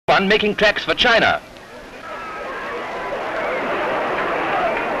One making tracks for China.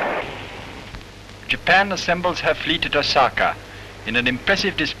 Japan assembles her fleet at Osaka in an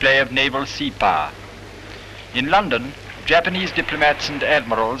impressive display of naval sea power. In London, Japanese diplomats and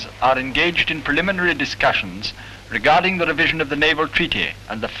admirals are engaged in preliminary discussions regarding the revision of the naval treaty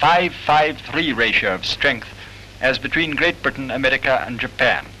and the 5-5-3 ratio of strength as between Great Britain, America and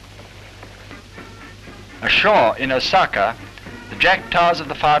Japan. Ashore in Osaka, the jack towers of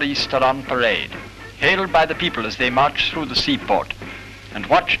the Far East are on parade, hailed by the people as they march through the seaport, and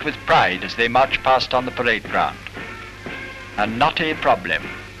watched with pride as they march past on the parade ground. A knotty problem,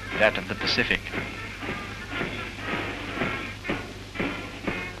 that of the Pacific.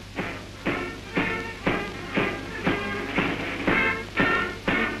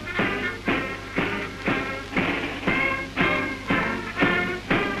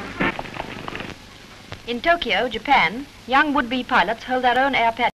 In Tokyo, Japan, young would-be pilots hold their own air